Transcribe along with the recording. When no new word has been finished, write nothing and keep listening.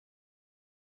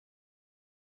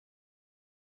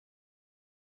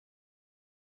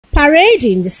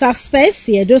Parading the suspects,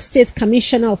 the Edo State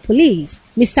Commissioner of Police,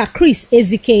 Mr. Chris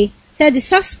Ezike, said the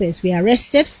suspects were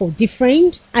arrested for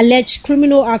different alleged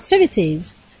criminal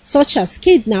activities such as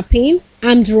kidnapping,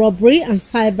 armed robbery and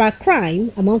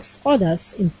cybercrime, amongst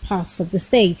others, in parts of the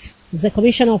state. The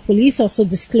Commissioner of Police also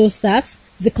disclosed that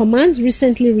the command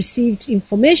recently received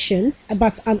information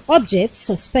about an object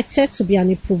suspected to be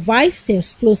an improvised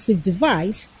explosive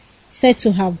device said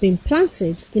to have been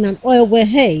planted in an oil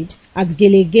wellhead at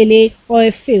Gele Gele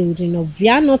oil field in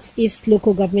Ovia Northeast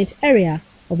local government area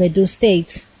of Edo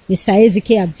State. Mr.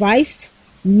 Ezike advised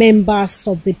members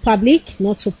of the public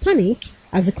not to panic,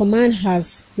 as the command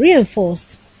has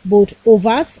reinforced both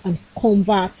overt and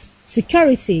covert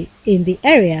security in the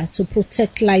area to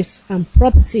protect lives and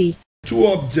property. 2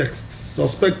 objects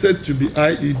suspected to be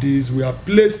IEDs were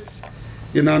placed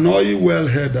in an oil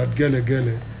wellhead at Gele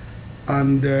Gele,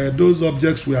 and those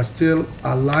objects were still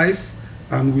alive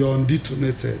and were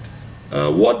undetonated.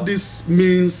 What this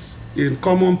means in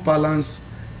common parlance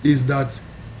is that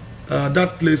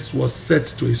that place was set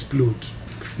to explode.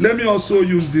 Let me also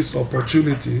use this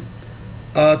opportunity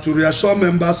to reassure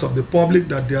members of the public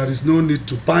that there is no need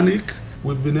to panic.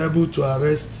 We've been able to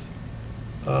arrest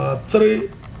 3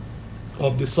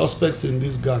 of the suspects in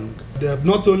this gang. They have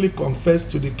not only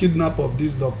confessed to the kidnap of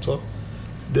this doctor,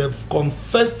 they've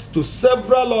confessed to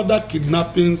several other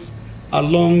kidnappings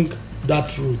along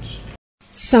that route.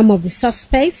 Some of the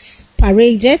suspects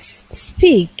paraded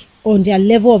speak on their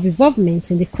level of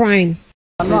involvement in the crime.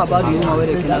 I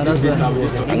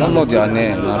don't know their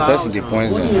name, na person they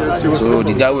point them. So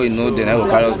the guy will know them, I will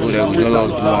carry us go there, we don't us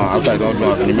do one. After I don't do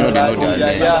one, they know their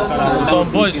name.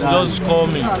 Some boys just call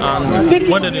me, and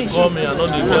when they call me, I know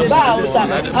they get.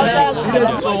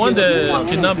 So when they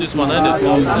kidnap this man, they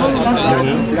call me.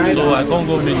 So I can't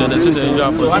go meet them, they say they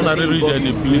injure for. When I reach there,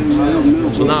 they bleed.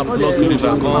 So now I block it,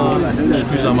 I can't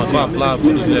squeeze them, I can't apply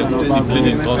for this leg, the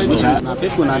bleeding custom.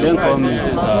 People now don't call me.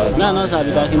 Now not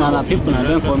because people now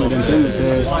don't call me. Them tell me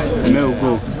say me will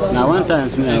go. Now one time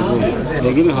me I go.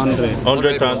 They give me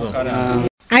 100,000.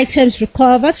 Items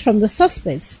recovered from the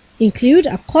suspects include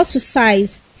a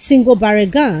quarter-size single-barrel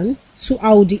gun, 2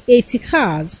 Audi 80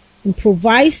 cars,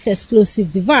 improvised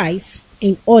explosive device,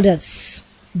 and others.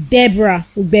 Deborah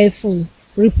Ubefun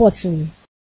reporting.